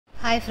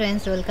Hi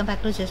friends, welcome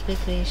back to Jasvik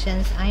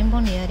Creations.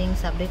 Impon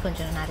earrings அப்படியே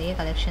கொஞ்சம் நிறைய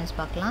கலெக்ஷன்ஸ்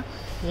பார்க்கலாம்.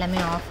 எல்லாமே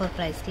ஆஃபர்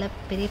ப்ரைஸில்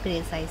பெரிய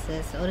பெரிய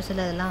சைஸஸ், ஒரு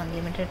சிலதெல்லாம் வந்து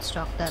லிமிடெட்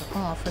ஸ்டாக் தான்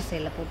இருக்கும். ஆஃபர்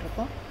சேலில்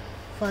போட்டிருக்கோம்.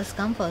 First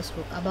come first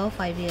book. above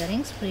 5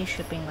 earrings free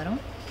shipping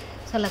வரும்.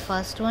 ஸோ அதில்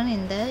ஃபர்ஸ்ட் ஒன்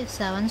இந்த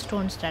 7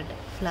 ஸ்டோன் ஸ்டட்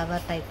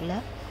ஃப்ளவர் டைப்பில்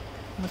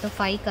மொத்தம்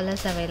 5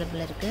 கலர்ஸ்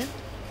அவைலபிள் இருக்குது.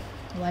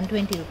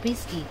 120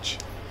 rupees ஈச்.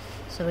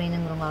 ஸோ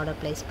வேணுங்கிறவங்க ஆர்டர்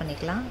ப்ளேஸ்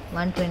பண்ணிக்கலாம்.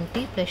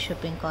 120 plus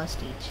shipping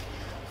cost each.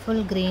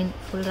 Full green,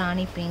 full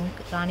Rani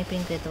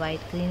pink with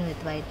white, green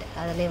with white,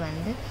 அதிலே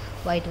வந்து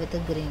ஒயிட் வித்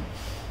க்ரீன்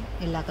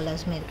எல்லா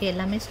கலர்ஸுமே இருக்குது.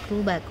 எல்லாமே ஸ்க்ரூ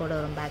பேக்கோட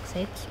வரும். பேக்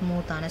சைட்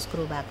ஸ்மூத்தான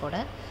ஸ்க்ரூ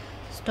பேக்கோட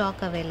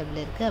ஸ்டாக் அவைலபிள்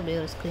இருக்குது. அப்படியே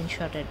ஒரு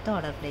ஸ்க்ரீன்ஷாட் எடுத்து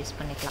ஆர்டர் ப்ளேஸ்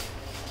பண்ணிக்கலாம்.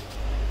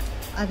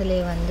 அதிலே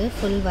வந்து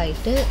ஃபுல்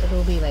ஒயிட்டு,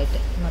 ரூபி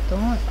ஒயிட்டு,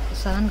 மொத்தம்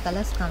 7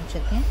 கலர்ஸ்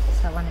காமிச்சிருக்கேன்.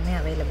 7மே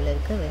அவைலபிள்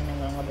இருக்குது.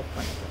 வேணுங்கிறவங்க புக்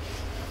பண்ணிக்கலாம்.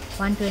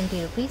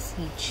 120 rupees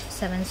ஈச்.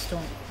 7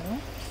 ஸ்டோன்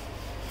வரும்.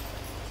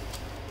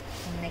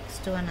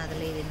 நெக்ஸ்ட் ஒன்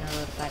அதில் இது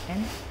இன்னொரு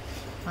பேட்டர்ன்.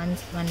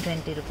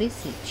 120 rupees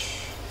each.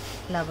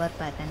 ஃப்ளவர்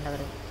பேட்டர்னில்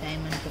வருது.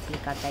 டைமண்ட்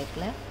ரிப்ளிகா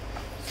டைப்பில்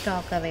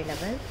ஸ்டாக்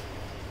அவைலபிள்.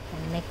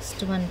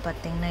 நெக்ஸ்ட் ஒன்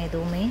பார்த்திங்கன்னா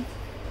இதுவுமே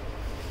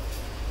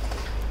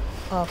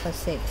offer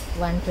sale.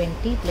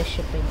 120 plus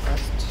shipping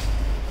cost.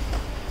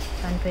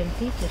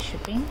 120 plus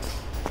shipping.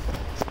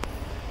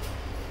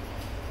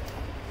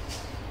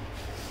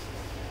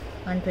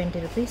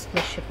 120 rupees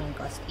plus shipping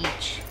cost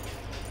each.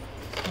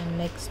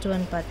 Next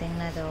one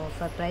பார்த்திங்கன்னா இது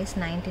ஆஃபர் ப்ரைஸ்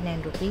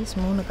 99 rupees.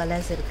 3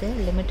 கலர்ஸ்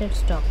இருக்குது. லிமிட்டட்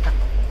ஸ்டாக் தான்.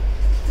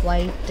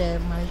 White,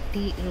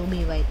 multi, Ruby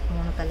white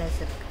 3 colours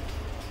இருக்குது.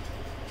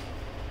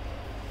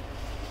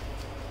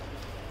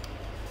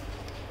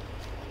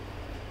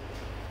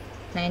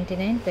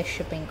 $99 plus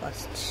shipping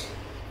cost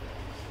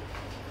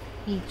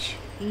each.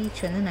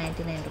 Each வந்து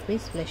 99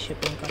 rupees plus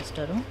shipping cost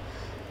வரும்.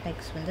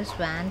 Next வந்து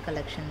Swan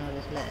collection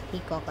ஒரு சில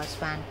பீகாக்கா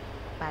ஸ்வான்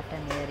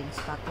பேட்டர்ன்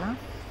இயரிங்ஸ் பார்க்கலாம்.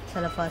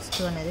 சில ஃபர்ஸ்ட்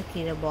ஒன் இது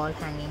கீழே பால்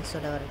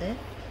ஹேங்கிங்ஸோட வருது.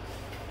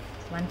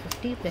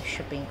 150 plus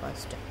shipping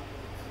cost.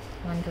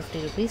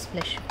 150 rupees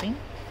plus shipping.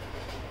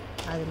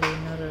 அதில்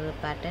இன்னொரு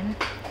பேட்டர்ன்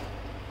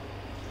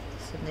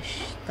இந்த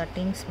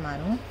கட்டிங்ஸ்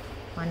மாறும்.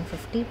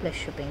 150 ப்ளஸ்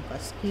ஷிப்பிங்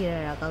காஸ்ட். கீழே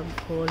அழகாக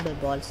கோல்டு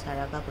பால்ஸ்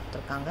அழகாக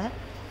கொடுத்துருக்காங்க.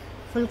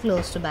 Full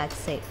closed back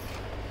side.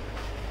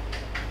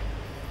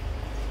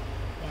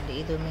 And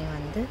இதுவுமே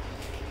வந்து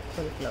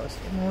ஃபுல்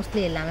க்ளோஸ்டு.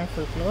 மோஸ்ட்லி எல்லாமே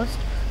ஃபுல்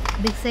க்ளோஸ்ட்.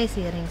 பிக் சைஸ்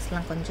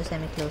இயரிங்ஸ்லாம் கொஞ்சம்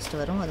செமி க்ளோஸ்டு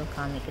வரும். அதுவும்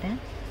காமிக்கிறேன்.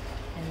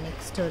 அண்ட்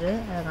நெக்ஸ்ட் ஒரு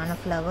அழகான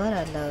ஃப்ளவர்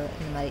அதில்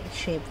இந்த மாதிரி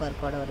ஷேப்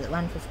ஒர்க்கோட வருது.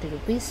 150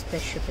 rupees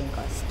plus shipping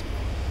cost.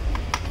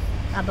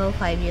 above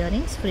 5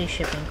 earrings free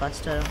shipping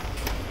cost வரும்.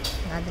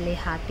 அதிலே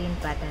ஹார்டின்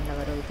பேட்டர்னில்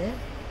வருது.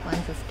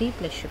 150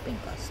 plus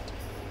shipping cost.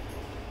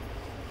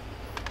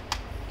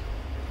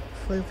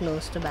 Full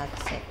closed back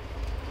side.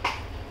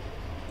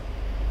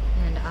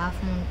 And half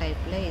Moon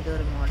டைப்பில் இது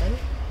ஒரு model.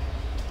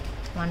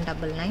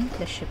 199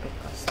 plus shipping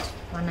cost.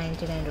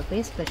 199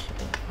 rupees plus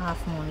shipping.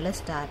 Of மூனில்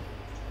ஸ்டார்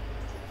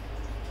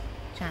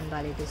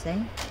சான்பாலி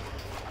டிசைன்.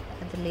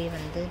 அதிலே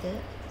வந்து இது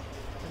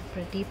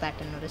ப்ரிட்டி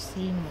பேட்டர்னோட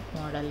சீம்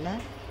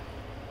மாடலில்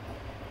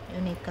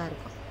யூனிக்காக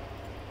இருக்கும்.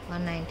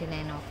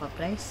 199 offer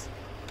price.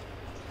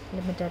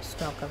 Limited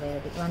stock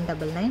available.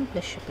 199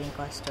 plus shipping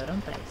cost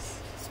வரும் ப்ரைஸ்.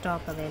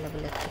 ஸ்டாக்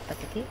அவைலபிள் இருக்குது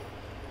இப்போதைக்கு.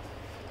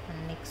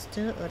 அண்ட்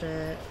நெக்ஸ்ட்டு ஒரு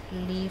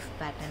லீஃப்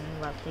பேட்டர்ன்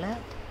ஒர்க்கில்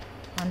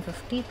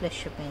 150 ப்ளஸ்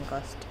ஷிப்பிங்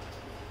காஸ்ட்.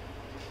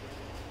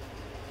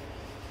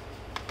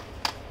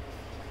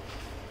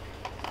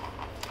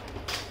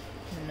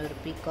 இன்னொரு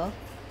peacock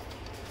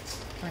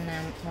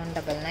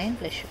 199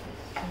 plus shipping.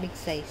 Big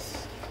size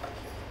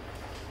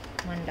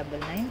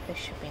 199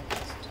 plus shipping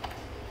cost.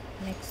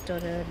 Next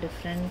ஒரு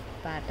டிஃப்ரெண்ட்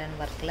பேட்டர்ன்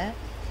ஒர்க்கில்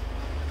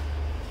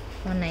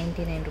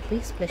 199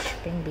 rupees plus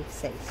shipping. Big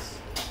size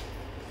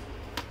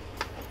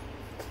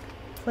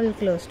full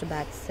closed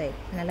back side.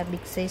 நல்லா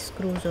big size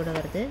ஸ்க்ரூஸோடு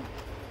வருது.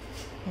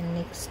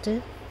 Next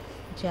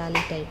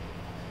jolly type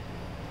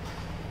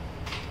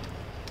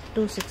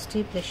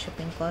 260 plus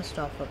shipping cost.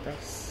 Offer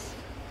price.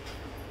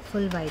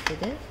 Full white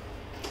இது.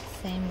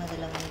 Same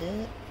அதில் வந்து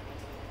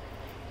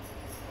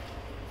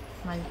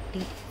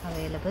multi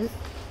available.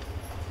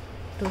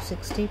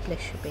 260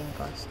 plus shipping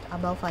cost.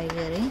 above 5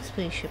 earrings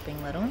free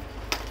shipping வரும்.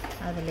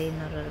 அதில்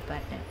இன்னொரு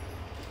pattern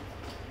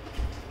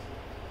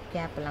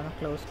gap இல்லாமல்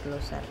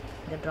க்ளோஸாக இருக்குது.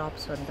 இந்த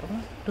ட்ராப்ஸ்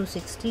வந்துடும்.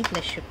 260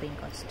 ப்ளஸ் ஷிப்பிங்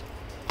காஸ்ட்.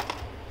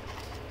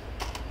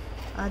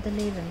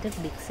 அதிலே வந்து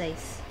big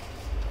size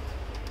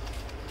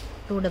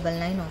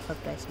 299 offer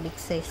price.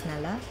 Big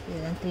சைஸ்னால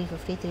இதுதான்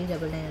 350,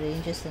 399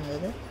 ரேஞ்சஸ்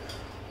இருந்தது.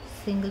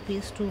 சிங்கிள்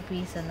பீஸ், 2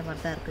 பீஸ் அந்த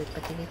மாதிரி தான் இருக்குது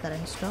இப்போதைக்கு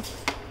current stock.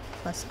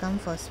 First come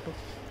first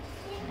book.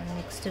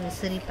 Next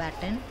விசிறி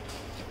பேட்டர்ன்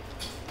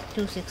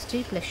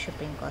 260 ப்ளஸ்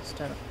ஷிப்பிங் காஸ்ட்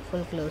வரும்.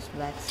 Full close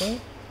back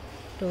side.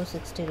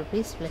 260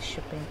 rupees plus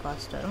shipping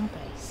cost வரும்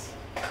ப்ரைஸ்.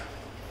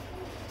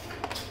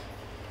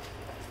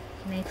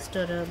 நெக்ஸ்ட்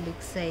ஒரு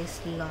big size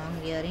long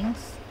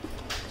earrings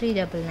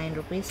 399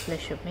 rupees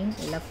plus shipping.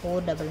 இல்லை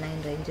 499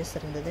 ரேஞ்சஸ்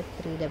இருந்தது.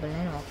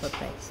 399 ஆஃபர்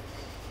ப்ரைஸ்.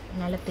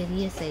 நல்ல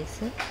பெரிய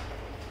size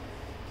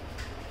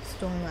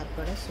stone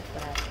ஒர்க்கோட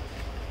சூப்பராக இருக்கும்.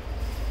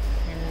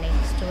 அண்ட்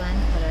நெக்ஸ்ட் ஒன்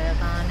ஒரு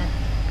அழகான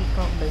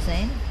peacock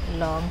design.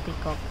 Long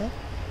peacock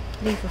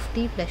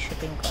 350 plus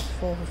shipping cost.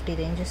 450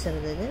 ranges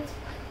இருந்தது.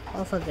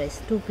 Offer price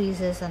 2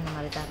 pieces அந்த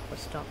மாதிரி தான்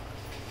இருக்கும் ஸ்டாக்.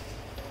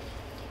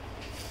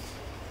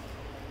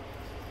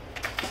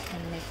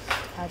 நெக்ஸ்ட்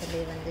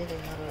அதுலேயே வந்து இது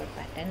இன்னொரு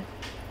பேட்டர்ன்.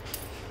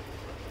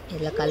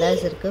 இதில்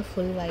கலர்ஸ் இருக்குது.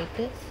 Full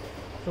white,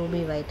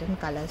 Ruby ஒயிட்டுன்னு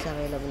colours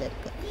available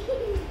இருக்குது.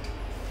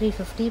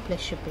 350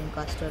 ப்ளஸ் ஷிப்பிங்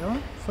காஸ்ட் வரும்.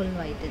 ஃபுல்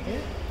ஒயிட் இது.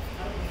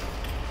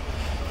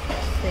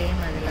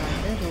 சேம் அதில்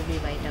வந்து Ruby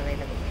white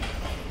available.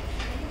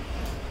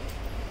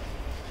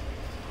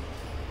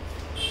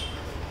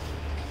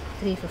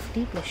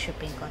 350 plus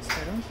shipping cost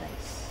வரும்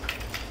price.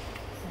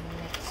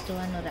 Next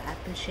one ஒரு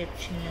apple shape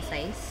சின்ன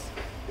size.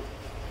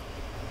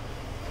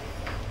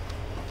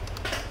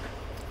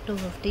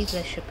 250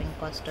 plus shipping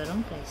cost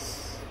வரும் price.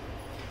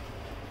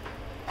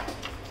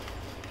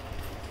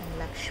 And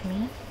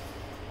Lakshmi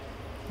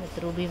with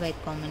ruby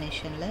white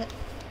combination ல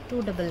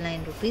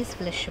 299 rupees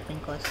plus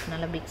shipping cost.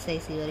 நல்ல big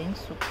size earring,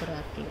 சூப்பராக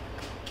இருக்கு.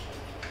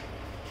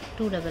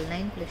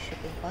 299 plus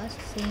shipping cost.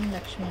 Same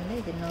Lakshmi ல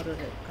இது இன்னொரு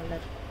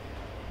colour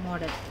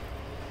model.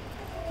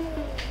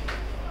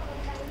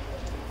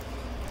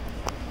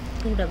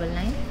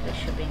 299 plus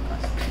shipping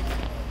cost.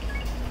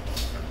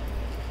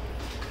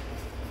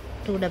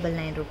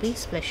 299 rupees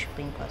plus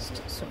shipping cost.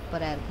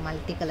 சூப்பராக இருக்குது.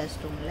 Multi colour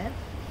ஸ்டோனில்.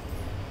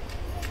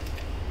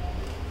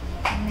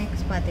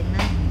 நெக்ஸ்ட்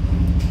பார்த்தீங்கன்னா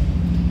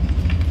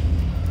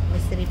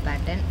விசிறி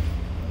pattern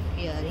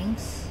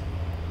earrings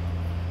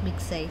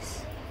big size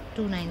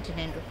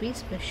 299 rupees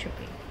plus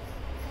shipping.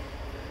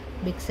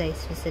 Big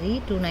size விசிறி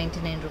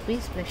 299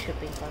 rupees plus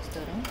shipping cost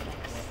வரும்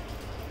price.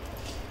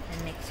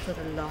 And next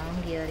ஒரு long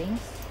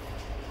earrings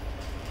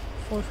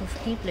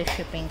 450 plus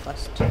shipping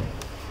cost.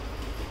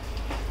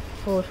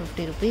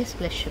 450 rupees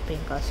plus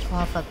shipping cost.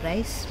 Offer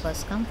price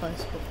first come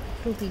first book.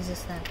 2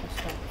 pieces தான் இருக்கும்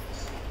stock.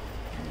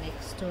 And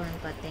next one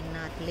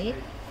பார்த்தீங்கன்னா அதுலே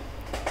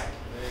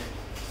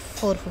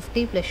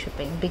 450 plus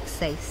shipping big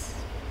size.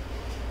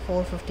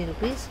 450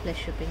 rupees plus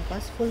shipping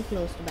cost. Full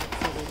closed back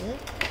side இது.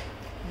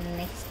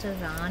 Next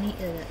ராணி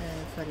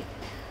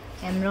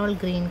emerald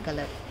green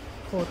color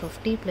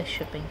 450 plus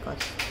shipping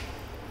cost.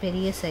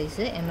 பெரிய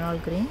size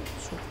emerald green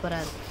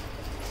சூப்பராக இருக்கும்.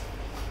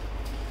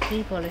 Pre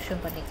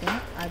பாலிஷும்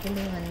பண்ணிக்கலாம்.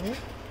 அதுலேயும் வந்து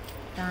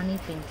ராணி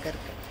பிங்க்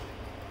இருக்குது.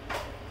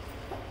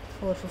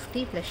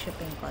 450 plus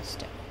shipping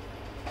cost.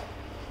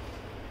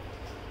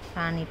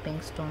 ராணி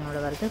பிங்க் ஸ்டோனோட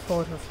வருது.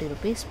 450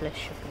 rupees plus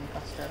shipping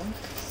cost வரும்.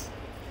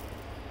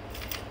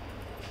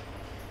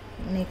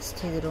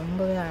 நெக்ஸ்ட் இது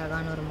ரொம்பவே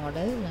அழகான ஒரு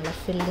மாடல். நல்லா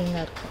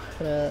ஃபில்லிங்காக இருக்கும்.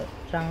 ஒரு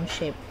ரவுண்ட்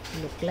ஷேப்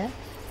லுக்கில்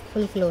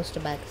full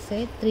closed back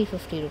side.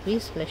 350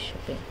 rupees plus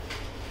shipping.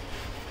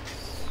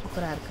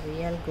 சூப்பராக இருக்குது.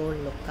 ரியல் கோல்டு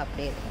லுக்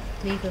அப்படியே இருக்கும்.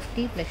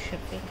 350 plus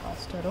shipping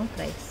cost வரும்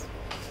ப்ரைஸ்.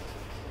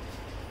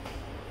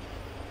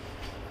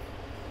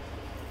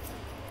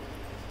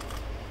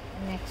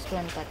 நெக்ஸ்ட்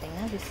ஒன்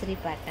பார்த்தீங்கன்னா விசிறி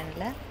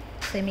பேட்டர்னில்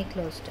semi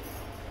closed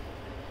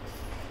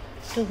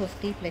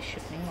 250 plus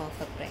shipping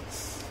offer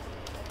price.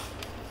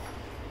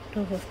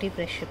 250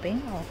 plus shipping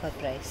offer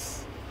price.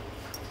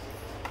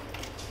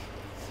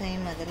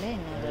 Same அதில்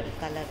இன்னொரு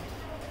colour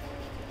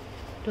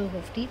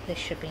 250 plus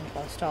shipping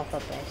cost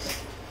offer price.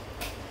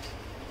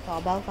 So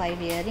above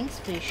 5 earrings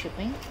free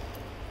shipping.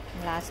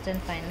 Last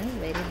and final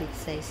very big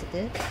size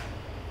இது.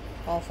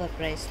 Offer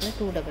priceல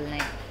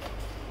 299.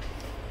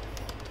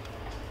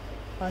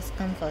 First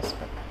come first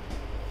book.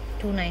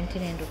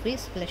 299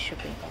 rupees plus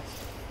shipping cost.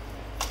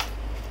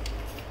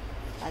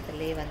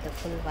 அதிலே வந்து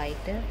full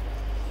white.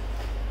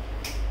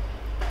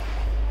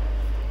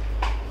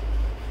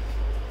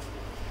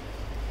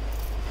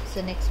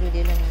 So next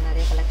வீடியோவில் நீங்கள்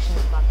நிறைய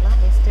collections பார்க்கலாம்.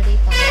 Yesterday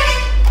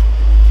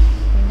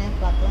winner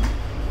பார்க்கலாம்.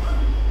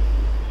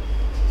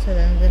 So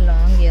இது வந்து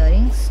long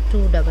earrings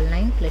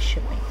 299 plus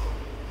shipping.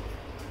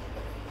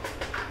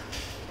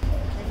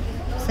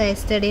 So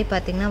yesterday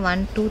பார்த்தீங்கன்னா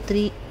 1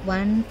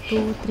 2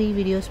 3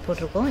 வீடியோஸ்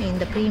போட்டிருக்கோம்.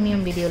 இந்த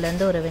ப்ரீமியம்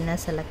வீடியோலேருந்து ஒரு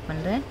வின்னர் செலக்ட்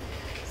பண்ணுறேன்.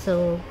 ஸோ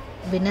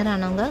வின்னர்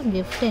ஆனவங்க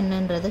கிஃப்ட்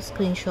என்னன்றதை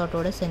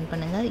ஸ்க்ரீன்ஷாட்டோடு சென்ட்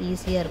பண்ணுங்கள்.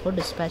 ஈஸியாக இருக்கும்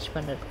டிஸ்பேச்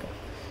பண்ணுறதுக்கு.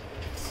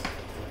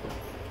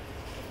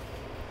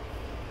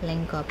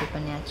 லிங்க் காப்பி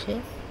பண்ணியாச்சு.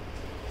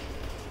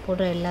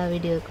 போடுற எல்லா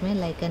வீடியோவுக்குமே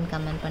லைக் அண்ட்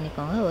கமெண்ட்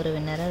பண்ணிக்கோங்க. ஒரு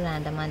வின்னரை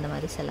ரேண்டமாக இந்த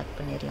மாதிரி செலக்ட்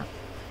பண்ணிடலாம்.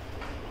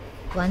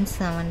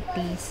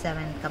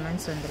 177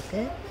 கமெண்ட்ஸ்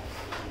வந்திருக்கு.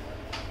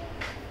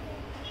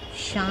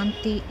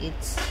 சாந்தி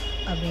இட்ஸ்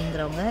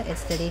அப்படிங்கிறவங்க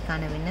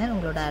எஸ்டர்டேக்கான வின்னர்.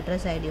 உங்களோட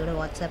அட்ரஸ் ஐடியோட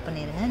வாட்ஸ்அப்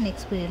பண்ணிடுங்க.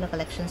 நெக்ஸ்ட் வீடியோவில்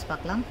கலெக்ஷன்ஸ்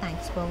பார்க்கலாம்.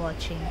 தேங்க்ஸ் ஃபார்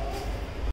வாட்சிங்.